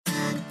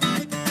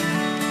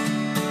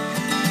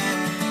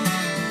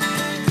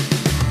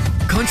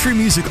Country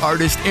music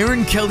artist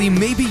Erin Kelly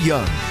may be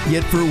young,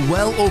 yet for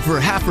well over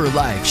half her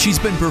life, she's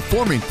been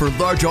performing for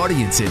large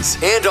audiences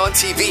and on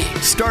TV,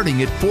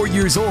 starting at 4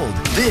 years old.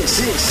 This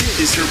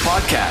is her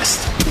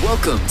podcast.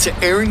 Welcome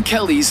to Erin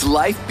Kelly's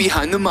Life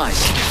Behind the Mic,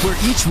 where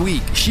each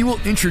week she will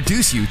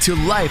introduce you to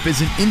life as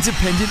an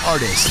independent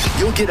artist.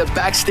 You'll get a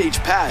backstage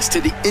pass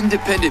to the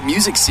independent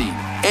music scene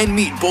and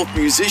meet both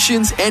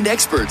musicians and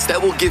experts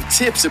that will give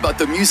tips about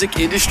the music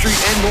industry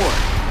and more.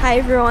 Hi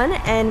everyone,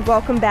 and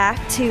welcome back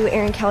to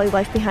Erin Kelly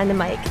Life Behind the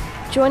Mic.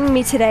 Joining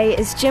me today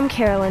is Jim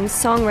Carolyn,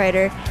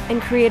 songwriter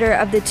and creator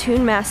of the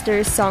Tune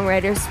Masters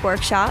Songwriters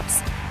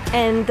Workshops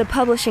and the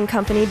publishing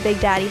company Big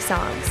Daddy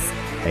Songs.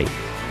 Hey.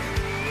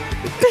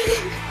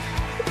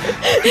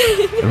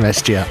 I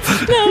messed you up.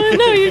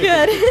 No, you're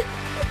good.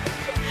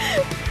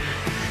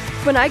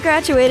 When I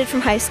graduated from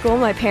high school,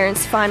 my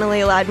parents finally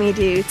allowed me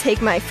to take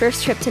my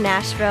first trip to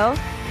Nashville.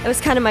 It was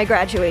kind of my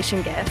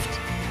graduation gift.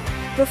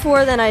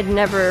 Before then, I'd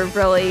never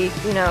really,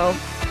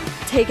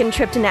 taken a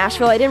trip to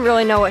Nashville. I didn't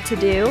really know what to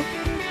do.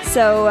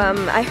 So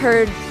I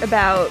heard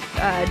about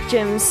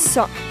Jim's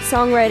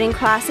songwriting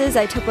classes.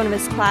 I took one of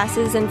his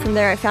classes, and from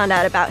there I found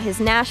out about his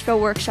Nashville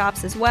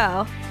workshops as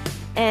well.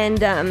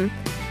 And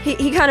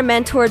he kind of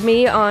mentored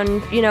me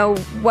on,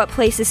 what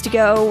places to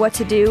go, what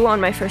to do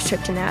on my first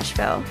trip to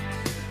Nashville.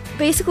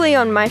 Basically,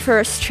 on my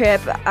first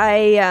trip,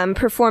 I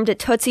performed at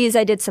Tootsie's.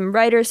 I did some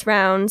writers'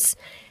 rounds,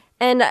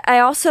 and I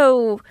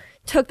also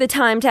took the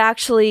time to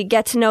actually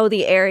get to know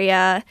the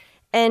area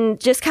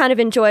and just kind of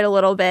enjoy it a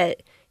little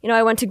bit.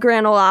 I went to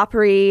Grand Ole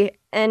Opry,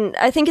 and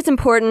I think it's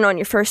important on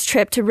your first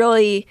trip to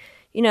really,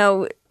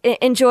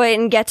 enjoy it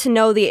and get to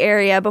know the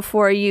area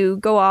before you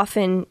go off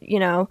and,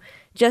 go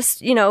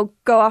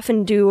off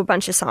and do a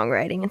bunch of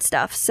songwriting and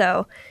stuff.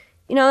 So,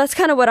 that's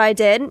kind of what I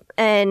did.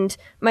 And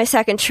my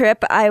second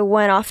trip, I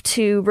went off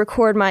to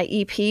record my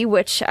EP,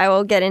 which I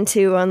will get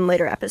into on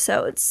later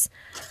episodes.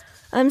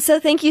 So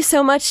thank you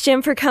so much,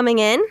 Jim, for coming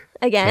in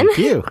again. Thank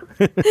you.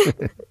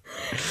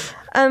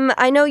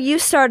 I know you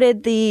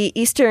started the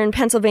Eastern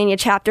Pennsylvania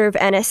chapter of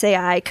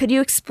NSAI. Could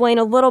you explain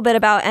a little bit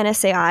about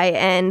NSAI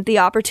and the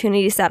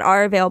opportunities that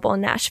are available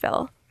in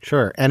Nashville?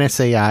 Sure.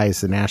 NSAI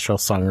is the Nashville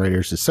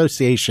Songwriters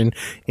Association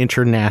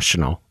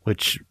International,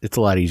 which it's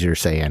a lot easier to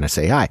say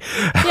NSAI.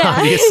 Yeah,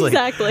 obviously.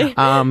 Exactly.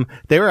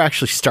 They were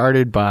actually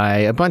started by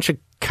a bunch of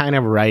kind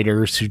of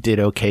writers who did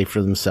okay for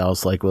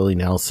themselves, like Willie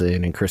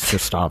Nelson and Chris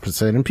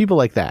Christopherson and people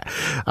like that.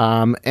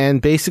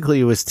 And basically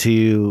it was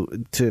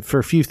for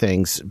a few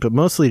things, but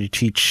mostly to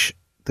teach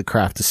the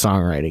craft of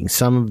songwriting.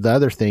 Some of the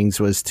other things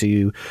was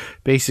to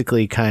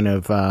basically kind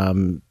of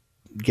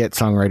get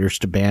songwriters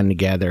to band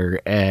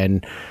together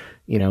and,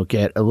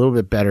 get a little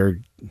bit better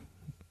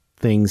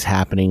things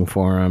happening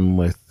for them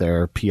with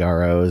their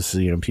PROs,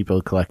 people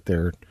who collect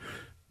their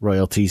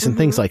royalties and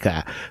things like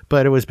that.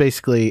 But it's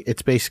basically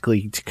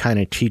to kind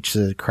of teach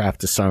the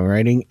craft of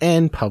songwriting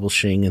and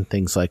publishing and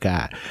things like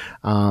that.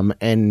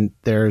 And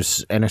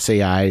there's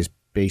NSAIs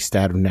based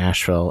out of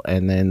Nashville,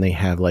 and then they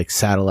have like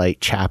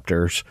satellite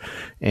chapters.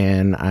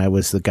 And I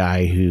was the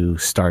guy who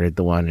started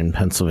the one in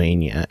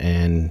Pennsylvania,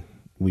 and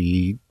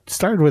we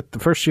started with the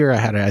first year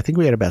I think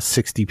we had about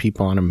 60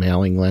 people on a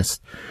mailing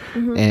list,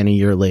 and a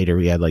year later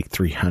we had like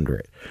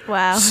 300.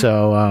 Wow.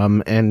 So,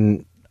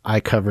 and I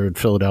covered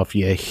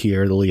Philadelphia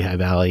here, the Lehigh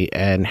Valley,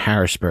 and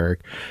Harrisburg.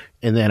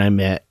 And then I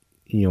met,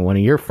 one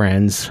of your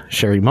friends,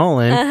 Sherry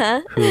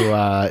Mullen,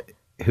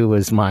 who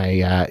was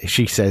my,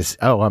 she says,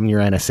 "Oh, I'm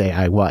your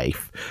NSAI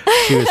wife."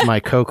 She was my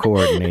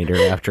co-coordinator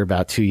after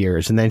about 2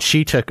 years. And then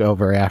she took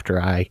over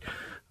after I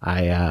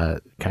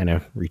kind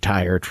of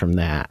retired from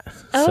that.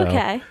 Oh, so,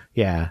 okay.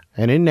 Yeah.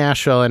 And in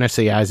Nashville,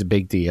 NSAI is a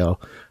big deal.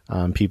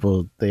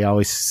 People, they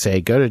always say,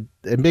 go to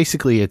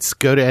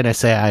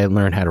NSAI and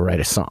learn how to write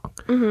a song.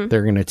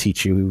 They're going to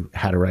teach you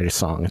how to write a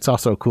song. It's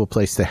also a cool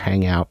place to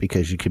hang out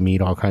because you can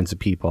meet all kinds of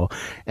people,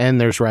 and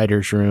there's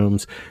writers'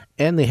 rooms,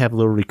 and they have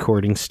little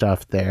recording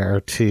stuff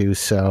there too.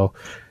 So,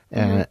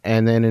 and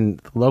then in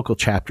local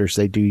chapters,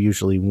 they do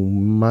usually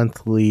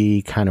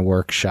monthly kind of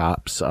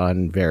workshops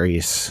on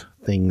various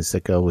things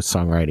that go with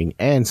songwriting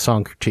and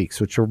song critiques,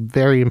 which are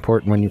very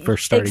important when you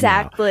first start.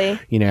 Exactly.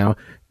 Out.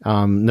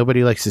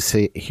 Nobody likes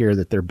to hear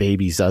that their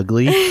baby's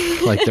ugly,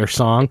 like their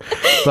song.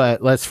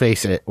 But let's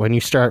face it, when you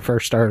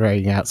first start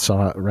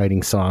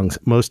writing songs,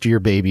 most of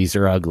your babies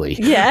are ugly.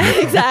 Yeah,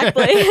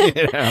 exactly.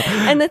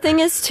 And the thing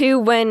is too,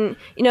 when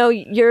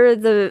you're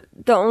the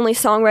only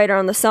songwriter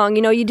on the song,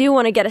 you do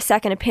want to get a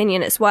second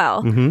opinion as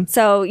well.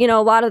 So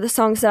a lot of the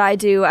songs that I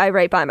do, I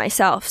write by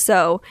myself.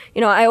 So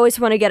I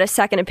always want to get a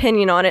second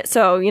opinion on it.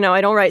 So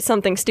I don't write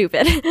something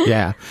stupid.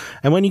 Yeah,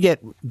 and when you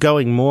get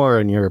going more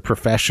and you're a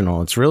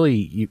professional, it's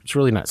really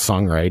not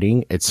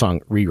songwriting, it's song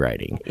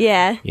rewriting.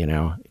 Yeah.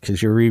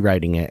 Because you're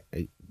rewriting it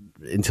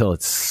until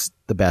it's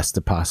the best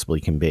it possibly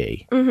can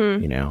be.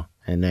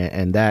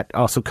 And that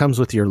also comes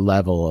with your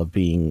level of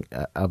being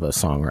of a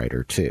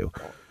songwriter too.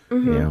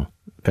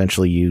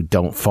 Eventually you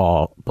don't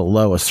fall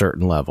below a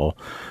certain level,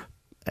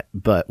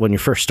 But when you're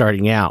first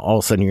starting out, all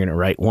of a sudden you're going to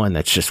write one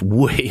that's just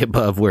way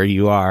above where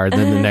you are. And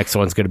then the next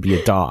one's going to be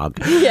a dog.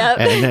 Yep.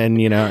 And then,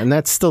 and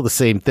that's still the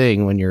same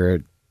thing when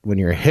you're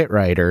a hit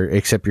writer,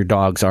 except your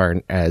dogs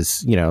aren't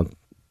as,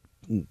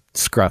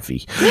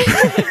 scruffy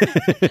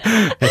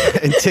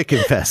and tick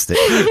infested.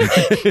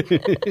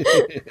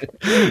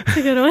 That's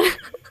a good one.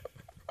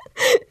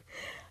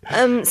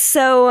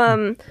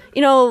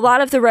 A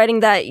lot of the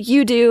writing that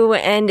you do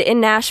and in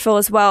Nashville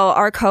as well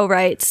are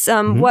co-writes.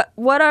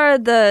 What are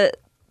the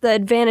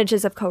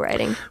advantages of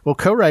co-writing? Well,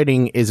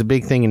 co-writing is a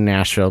big thing in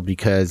Nashville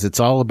because it's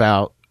all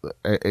about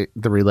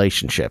the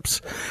relationships.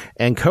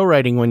 And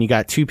co-writing, when you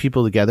got two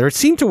people together, it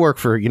seemed to work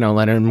for,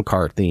 Lennon and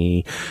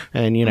McCartney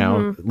and,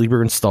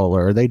 Lieber and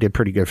Stoller. They did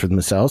pretty good for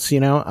themselves,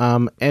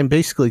 and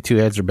basically two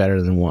heads are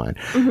better than one.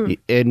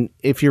 And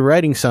if you're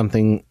writing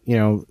something,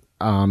 you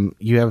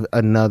have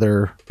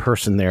another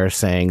person there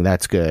saying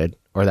that's good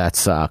or that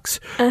sucks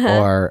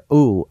or,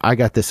 ooh, I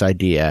got this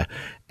idea.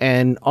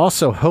 And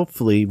also,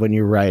 hopefully, when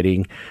you're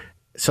writing,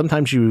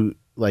 sometimes you,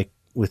 like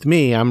with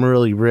me, I'm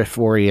really riff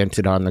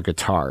oriented on the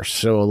guitar.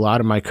 So a lot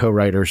of my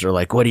co-writers are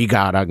like, what do you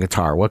got on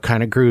guitar? What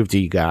kind of groove do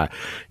you got?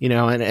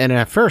 And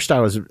at first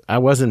I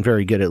wasn't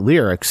very good at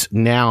lyrics.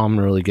 Now I'm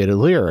really good at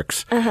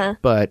lyrics.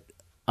 But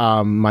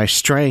my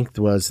strength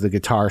was the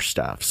guitar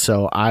stuff.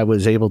 So I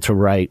was able to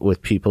write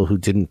with people who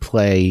didn't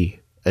play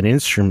an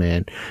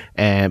instrument,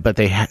 but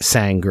they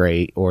sang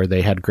great, or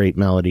they had great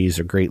melodies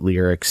or great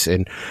lyrics,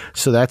 and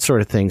so that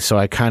sort of thing. So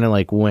I kind of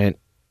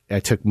I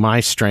took my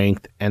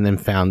strength and then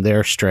found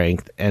their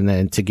strength, and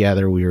then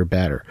together we were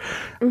better.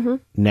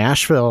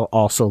 Nashville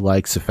also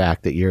likes the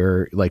fact that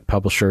you're like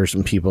publishers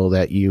and people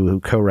that you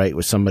co-write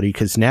with somebody,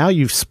 because now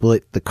you've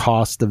split the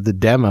cost of the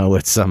demo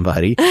with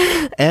somebody,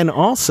 and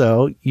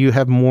also you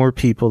have more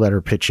people that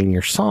are pitching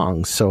your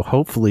songs. So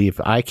hopefully,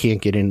 if I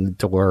can't get in the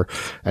door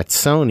at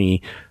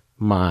Sony,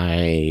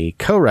 my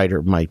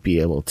co-writer might be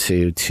able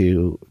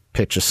to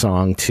pitch a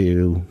song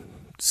to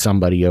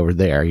somebody over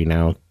there,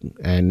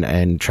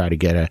 and try to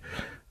get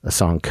a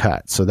song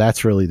cut. So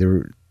that's really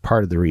the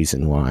part of the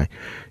reason why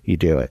you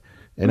do it.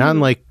 And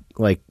unlike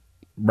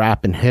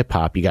rap and hip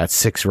hop, you got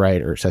 6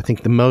 writers. I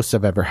think the most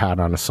I've ever had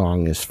on a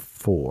song is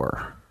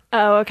 4.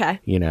 Oh, okay.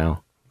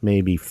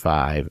 Maybe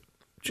 5.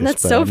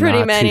 That's so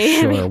pretty many.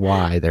 I'm not too sure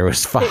why there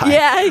was 5.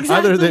 Yeah,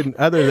 exactly.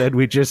 Other than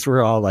we just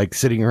were all like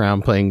sitting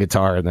around playing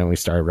guitar, and then we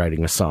started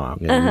writing a song,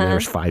 and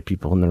there's 5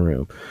 people in the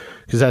room.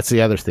 Because that's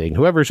the other thing.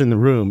 Whoever's in the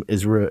room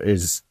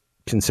is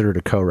considered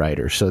a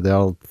co-writer. So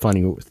the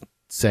funny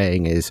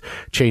saying is,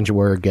 change a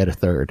word, get a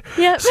third.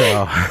 Yep.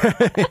 So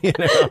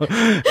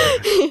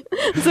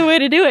it's a way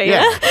to do it.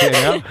 Yeah.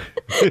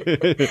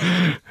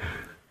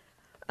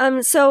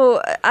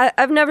 So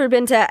I've never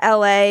been to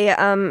LA,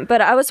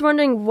 but I was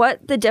wondering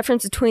what the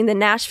difference between the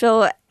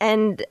Nashville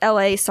and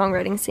LA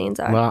songwriting scenes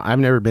are. Well, I've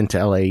never been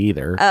to LA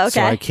either. Oh, okay.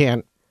 So I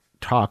can't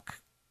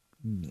talk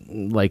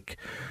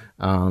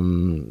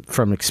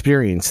from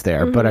experience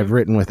there, but I've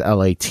written with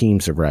LA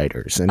teams of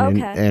writers.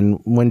 And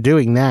when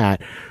doing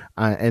that,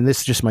 and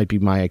this just might be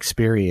my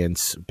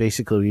experience,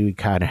 basically we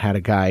kind of had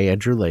a guy,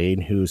 Andrew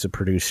Lane, who's a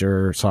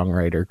producer,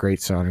 songwriter, great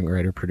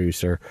songwriter,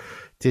 producer,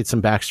 did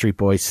some Backstreet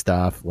Boys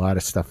stuff, a lot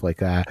of stuff like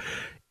that.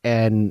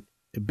 And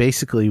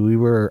basically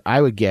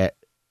I would get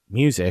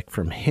music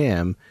from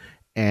him,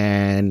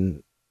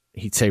 and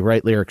he'd say,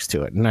 write lyrics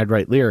to it. And I'd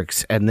write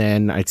lyrics, and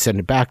then I'd send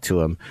it back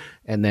to him.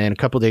 And then a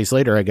couple of days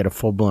later, I get a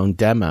full-blown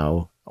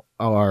demo,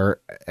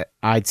 or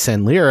I'd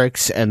send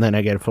lyrics, and then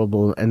I get a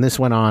full-blown, and this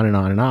went on and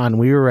on and on.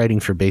 We were writing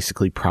for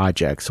basically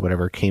projects,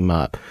 whatever came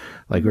up.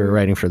 Like we were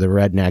writing for the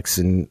Rednecks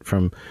and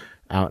from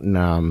out in,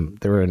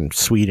 they were in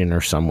Sweden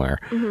or somewhere.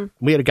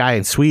 We had a guy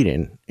in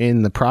Sweden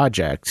in the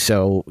project.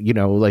 So, we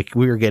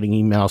were getting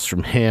emails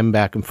from him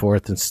back and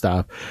forth and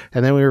stuff.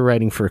 And then we were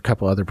writing for a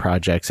couple other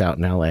projects out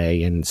in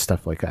LA and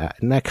stuff like that.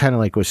 And that kind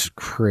of was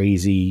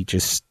crazy,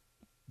 just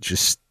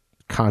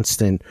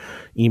constant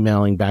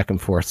emailing back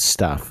and forth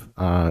stuff,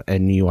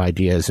 and new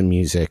ideas and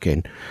music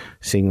and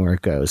seeing where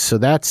it goes. So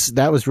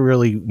that was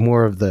really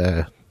more of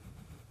the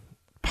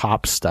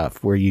pop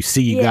stuff where you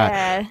see you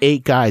got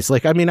 8 guys.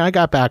 I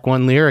got back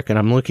one lyric and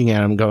I'm looking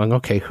at him going,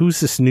 okay, who's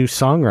this new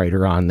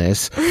songwriter on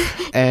this?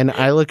 And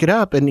I look it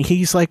up, and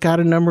he's got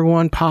a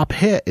 #1 pop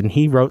hit, and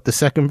he wrote the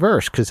second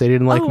verse because they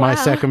didn't like my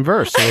second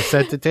verse. So I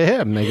sent it to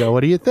him. They go,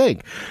 what do you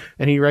think?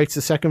 And he writes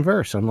the second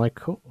verse. I'm like,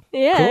 cool.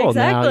 Yeah, cool.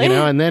 exactly.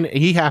 Now, and then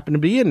he happened to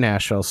be in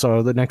Nashville.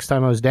 So the next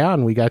time I was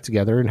down, we got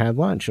together and had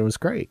lunch. It was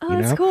great. Oh,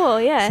 that's cool.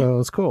 Yeah. So it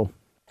was cool.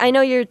 I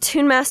know your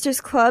Tune Masters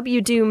Club,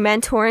 you do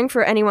mentoring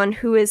for anyone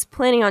who is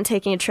planning on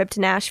taking a trip to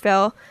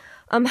Nashville.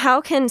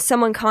 How can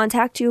someone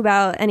contact you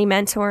about any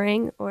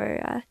mentoring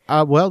or?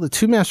 Well, the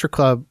Tune Master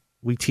Club,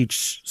 we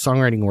teach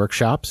songwriting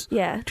workshops.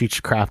 Yeah.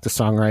 Teach craft of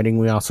songwriting.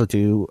 We also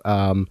do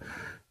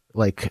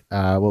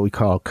what we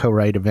call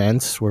co-write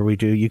events, where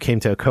you came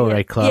to a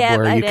co-write club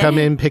where you come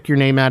in, pick your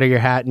name out of your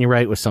hat, and you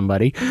write with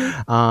somebody.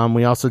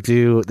 We also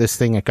do this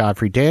thing at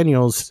Godfrey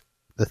Daniels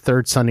the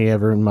third Sunday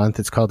of every month.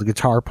 It's called the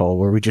Guitar Pull,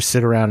 where we just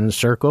sit around in a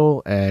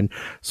circle and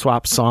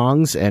swap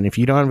songs. And if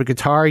you don't have a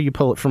guitar, you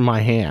pull it from my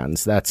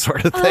hands, that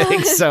sort of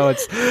thing. So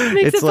it's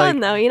makes it like,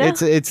 fun, though, you know?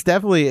 It's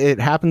definitely, it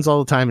happens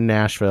all the time in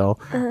Nashville.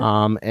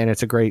 And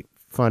it's a great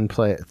fun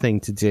thing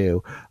to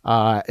do.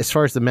 As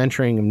far as the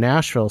mentoring of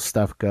Nashville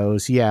stuff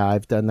goes, yeah,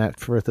 I've done that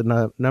for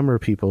the number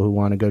of people who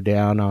want to go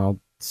down. I'll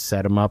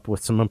set them up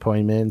with some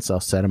appointments. I'll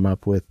set them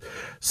up with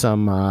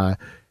some,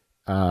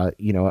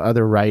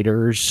 other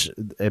writers,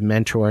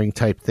 mentoring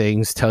type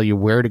things, tell you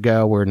where to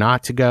go, where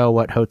not to go,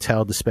 what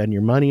hotel to spend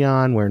your money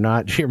on, where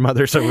not. Your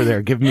mother's over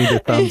there giving me the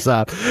thumbs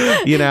up,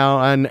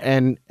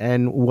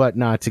 and what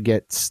not to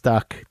get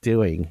stuck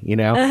doing,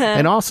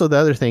 And also the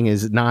other thing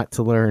is not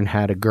to learn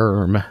how to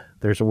germ.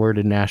 There's a word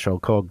in Nashville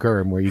called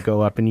germ, where you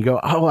go up and you go,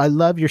 "Oh, I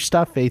love your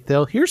stuff, Faith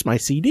Hill. Here's my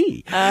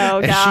CD." Oh,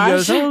 and gosh. she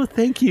goes, "Oh,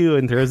 thank you,"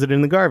 and throws it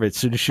in the garbage as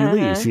soon as she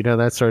leaves,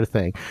 that sort of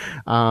thing.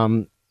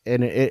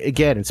 And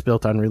again, it's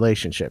built on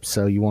relationships.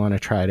 So you want to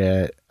try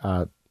to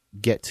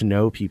get to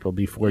know people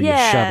before you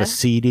shove a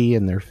CD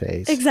in their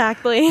face.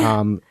 Exactly.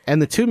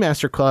 And the Two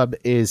Master Club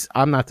is,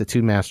 I'm not the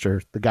Two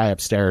Master. The guy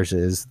upstairs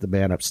is the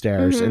man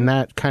upstairs. And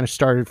that kind of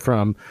started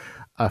from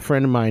a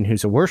friend of mine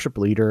who's a worship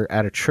leader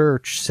at a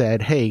church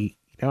said, "Hey,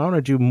 I want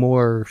to do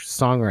more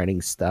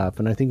songwriting stuff,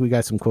 and I think we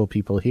got some cool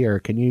people here.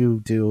 Can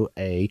you do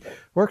a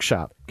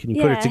workshop? Can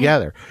you put it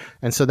together?"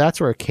 And so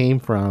that's where it came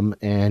from.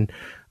 And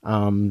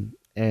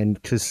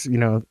because,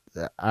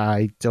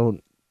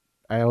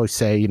 I always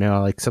say,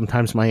 like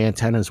sometimes my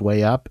antenna's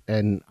way up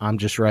and I'm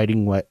just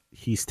writing what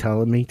he's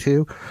telling me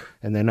to.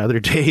 And then other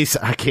days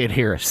I can't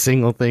hear a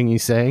single thing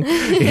he's saying.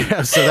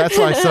 So that's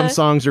why some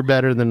songs are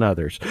better than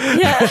others.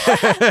 Yeah.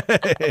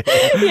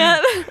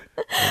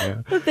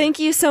 Well, thank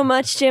you so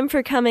much, Jim,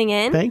 for coming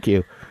in. Thank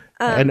you.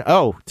 And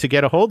to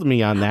get a hold of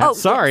me on that,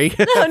 sorry. No,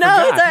 it's all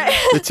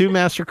right. The Two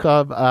Master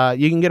Club,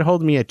 you can get a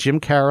hold of me at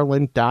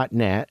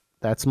jimcarolyn.net.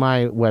 That's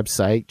my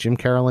website,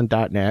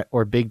 jimcarolyn.net,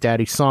 or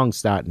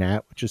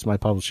bigdaddysongs.net, which is my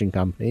publishing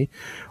company.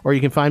 Or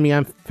you can find me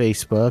on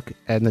Facebook,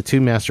 and the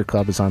Two Master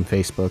Club is on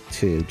Facebook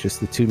too. Just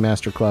the Two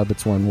Master Club,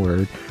 it's one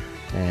word,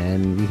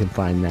 and you can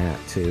find that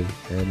too.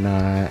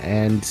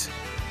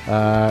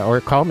 Or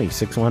call me,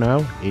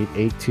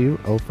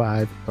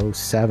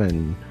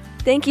 610-882-0507.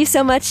 Thank you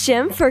so much,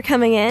 Jim, for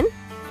coming in.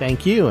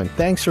 Thank you, and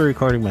thanks for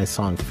recording my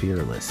song,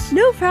 Fearless.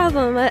 No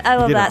problem. I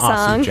love that song.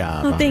 Awesome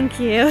job. Well, thank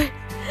you.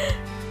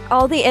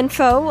 All the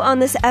info on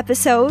this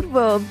episode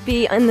will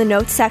be in the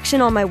notes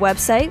section on my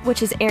website,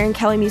 which is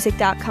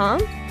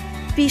aaronkellymusic.com.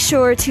 Be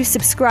sure to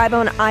subscribe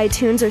on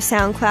iTunes or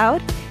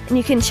SoundCloud, and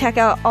you can check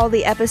out all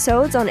the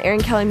episodes on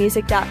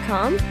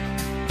aaronkellymusic.com.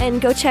 And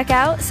go check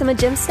out some of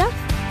Jim's stuff.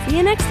 See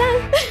you next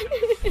time.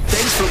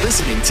 Thanks for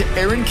listening to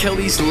Aaron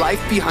Kelly's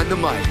Life Behind the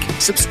Mic.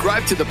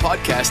 Subscribe to the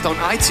podcast on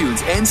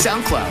iTunes and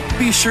SoundCloud.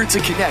 Be sure to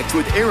connect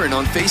with Aaron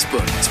on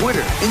Facebook,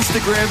 Twitter,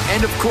 Instagram,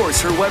 and of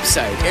course her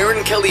website,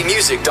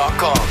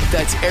 aaronkellymusic.com.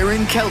 That's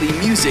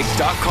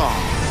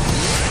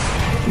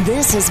aaronkellymusic.com.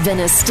 This has been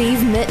a Steve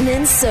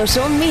Mittinen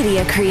social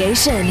media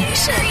creation.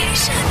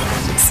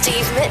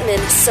 Steve Mittinen,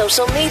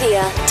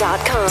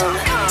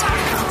 socialmedia.com.